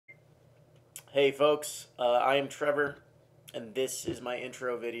Hey folks, I am Trevor, and this is my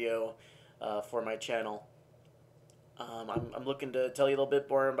intro video for my channel. I'm looking to tell you a little bit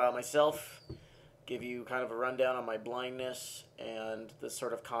more about myself, give you kind of a rundown on my blindness, and the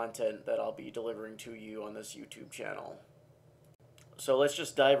sort of content that I'll be delivering to you on this YouTube channel. So let's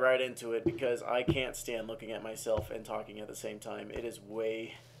just dive right into it because I can't stand looking at myself and talking at the same time. It is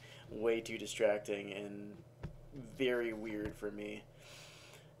way too distracting and very weird for me.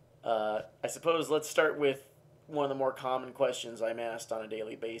 I suppose let's start with one of the more common questions I'm asked on a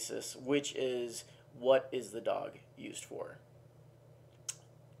daily basis, which is, what is the dog used for?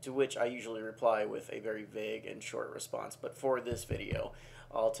 To which I usually reply with a very vague and short response. But for this video,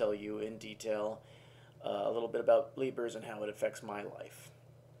 I'll tell you in detail a little bit about Liebers and how it affects my life.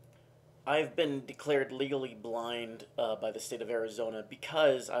 I've been declared legally blind by the state of Arizona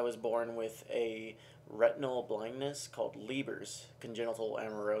because I was born with a retinal blindness called Leber's congenital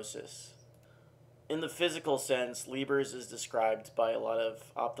amaurosis. In the physical sense, Leber's is described by a lot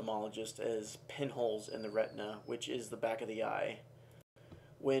of ophthalmologists as pinholes in the retina, which is the back of the eye.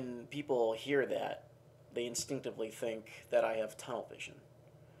 When people hear that, they instinctively think that I have tunnel vision.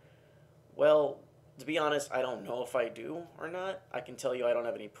 Well, to be honest, I don't know if I do or not. I can tell you I don't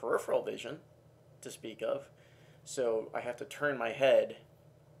have any peripheral vision to speak of, so I have to turn my head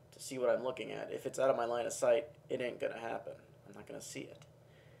to see what I'm looking at. If it's out of my line of sight, it ain't gonna happen. I'm not gonna see it.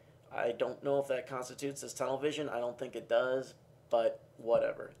 I don't know if that constitutes as tunnel vision. I don't think it does, but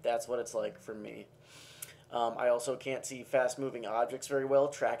whatever. That's what it's like for me. I also can't see fast-moving objects very well.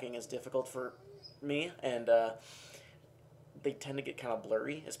 Tracking is difficult for me, and they tend to get kind of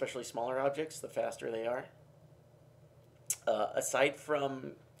blurry, especially smaller objects, the faster they are. Aside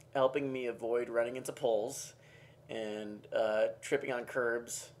from helping me avoid running into poles and tripping on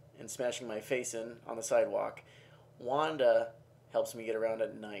curbs and smashing my face in on the sidewalk, Wanda helps me get around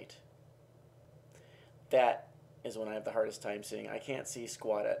at night. That is when I have the hardest time seeing. I can't see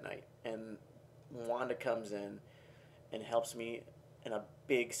squat at night, and Wanda comes in and helps me in a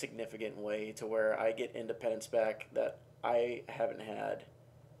big, significant way to where I get independence back that I haven't had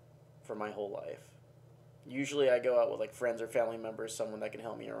for my whole life. Usually I go out with like friends or family members, someone that can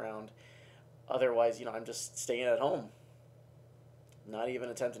help me around. Otherwise, I'm just staying at home. Not even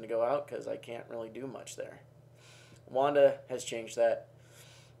attempting to go out because I can't really do much there. Wanda has changed that,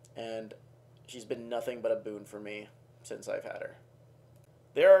 and she's been nothing but a boon for me since I've had her.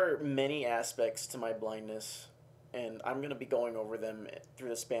 There are many aspects to my blindness, and I'm going to be going over them through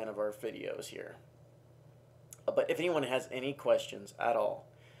the span of our videos here. But if anyone has any questions at all,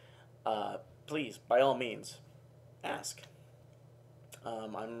 please, by all means, ask.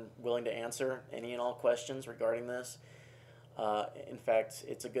 I'm willing to answer any and all questions regarding this. In fact,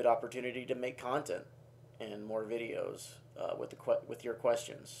 it's a good opportunity to make content and more videos with your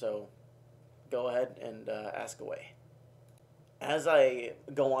questions. So go ahead and ask away. As I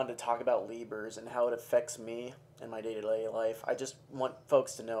go on to talk about Liebers and how it affects me in my day-to-day life, I just want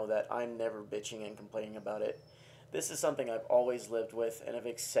folks to know that I'm never bitching and complaining about it. This is something I've always lived with and have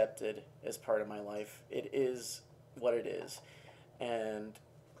accepted as part of my life. It is what it is. And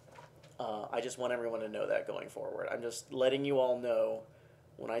I just want everyone to know that going forward. I'm just letting you all know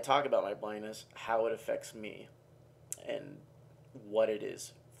when I talk about my blindness how it affects me and what it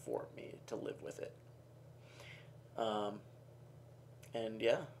is for me to live with it. And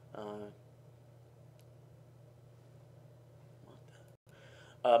yeah,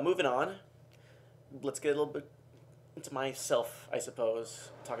 moving on, let's get a little bit into myself, I suppose.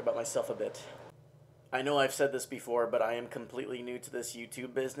 Talk about myself a bit. I know I've said this before, but I am completely new to this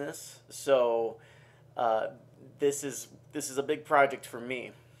YouTube business, so this is a big project for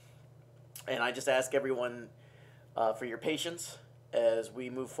me, and I just ask everyone for your patience as we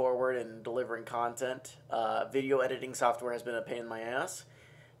move forward in delivering content. Video editing software has been a pain in my ass,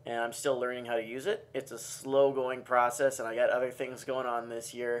 and I'm still learning how to use it. It's a slow-going process, and I got other things going on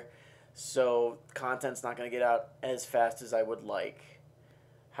this year, so content's not going to get out as fast as I would like.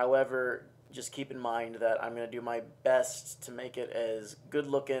 However, just keep in mind that I'm going to do my best to make it as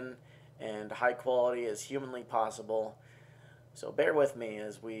good-looking and high quality as humanly possible. So bear with me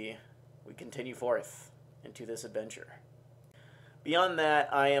as we continue forth into this adventure. Beyond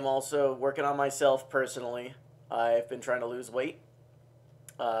that, I am also working on myself personally. I've been trying to lose weight.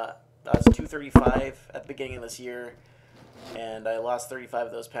 I was 235 at the beginning of this year, and I lost 35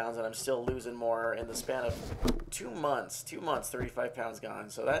 of those pounds, and I'm still losing more in the span of 2 months. 2 months, 35 pounds gone.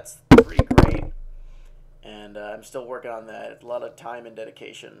 So that's pretty great, and I'm still working on that. A lot of time and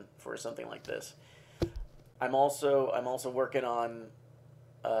dedication for something like this. I'm also working on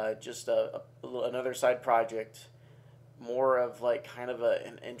just another side project, more of like kind of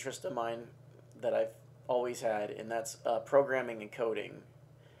an interest of mine that I've always had, and that's programming and coding.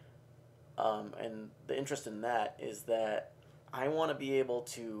 And the interest in that is that I want to be able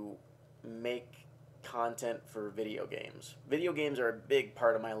to make content for video games. Video games are a big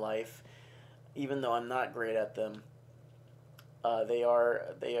part of my life, even though I'm not great at them. They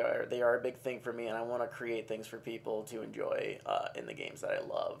are a big thing for me, and I want to create things for people to enjoy in the games that I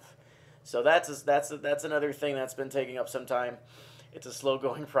love. So that's another thing that's been taking up some time. It's a slow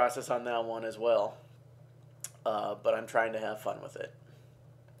going process on that one as well, but I'm trying to have fun with it.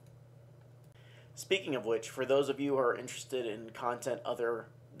 Speaking of which, for those of you who are interested in content other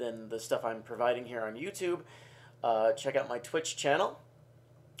than the stuff I'm providing here on YouTube, check out my Twitch channel.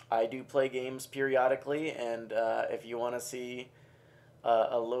 I do play games periodically, and if you want to see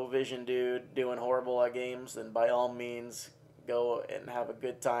a low vision dude doing horrible at games, then by all means go and have a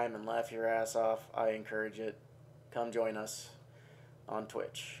good time and laugh your ass off. I encourage it. Come join us on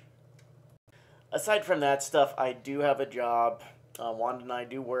Twitch. Aside from that stuff, I do have a job. Wanda and I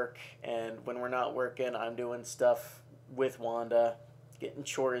do work, and when we're not working, I'm doing stuff with Wanda, getting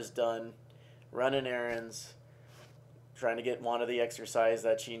chores done, running errands, trying to get Wanda the exercise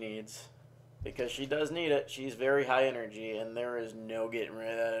that she needs, because she does need it. She's very high energy, and there is no getting rid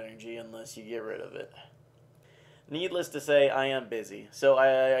of that energy unless you get rid of it. Needless to say, I am busy, so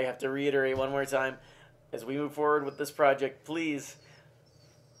I have to reiterate one more time, as we move forward with this project, please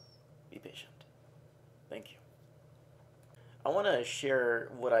be patient. Thank you. I want to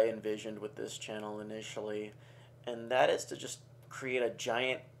share what I envisioned with this channel initially, and that is to just create a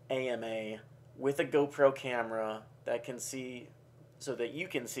giant AMA with a GoPro camera that can see, so that you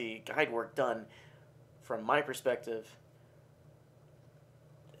can see guide work done from my perspective,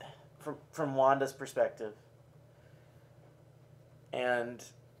 from Wanda's perspective, and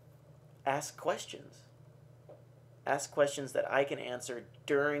ask questions. Ask questions that I can answer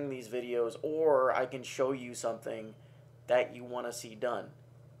during these videos, or I can show you something that you want to see done.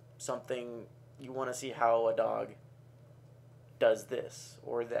 Something you want to see how a dog does this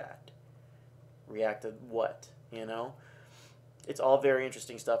or that. React to what, you know? It's all very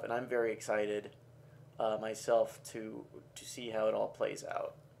interesting stuff, and I'm very excited myself to see how it all plays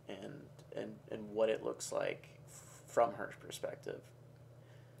out and what it looks like from her perspective.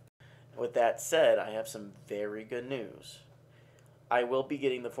 With that said, I have some very good news. I will be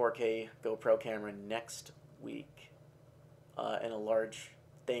getting the 4K GoPro camera next week, and a large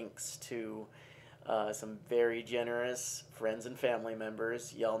thanks to some very generous friends and family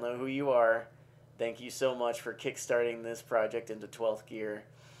members. Y'all know who you are. Thank you so much for kickstarting this project into 12th gear.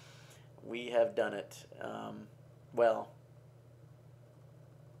 We have done it. Well,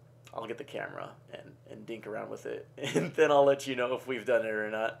 I'll get the camera and dink around with it, and then I'll let you know if we've done it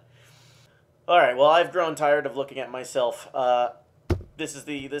or not. Alright, well, I've grown tired of looking at myself.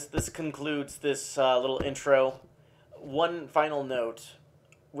 This concludes this little intro. One final note.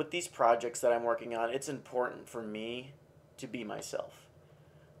 With these projects that I'm working on, it's important for me to be myself.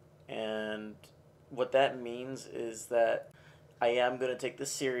 And what that means is that I am going to take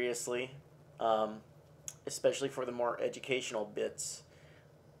this seriously, especially for the more educational bits.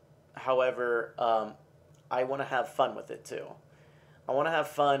 However, I want to have fun with it too. I want to have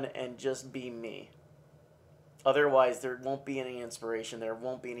fun and just be me. Otherwise, there won't be any inspiration. There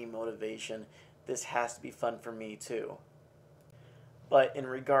won't be any motivation. This has to be fun for me too. But in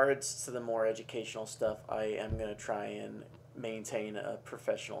regards to the more educational stuff, I am going to try and maintain a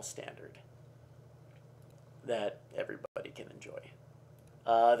professional standard that everybody can enjoy.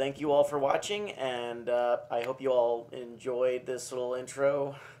 Thank you all for watching, and I hope you all enjoyed this little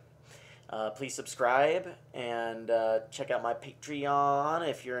intro. Please subscribe and check out my Patreon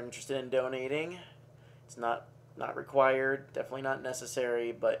if you're interested in donating. It's not required, definitely not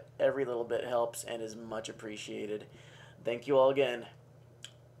necessary, but every little bit helps and is much appreciated. Thank you all again.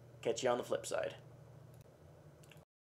 Catch you on the flip side.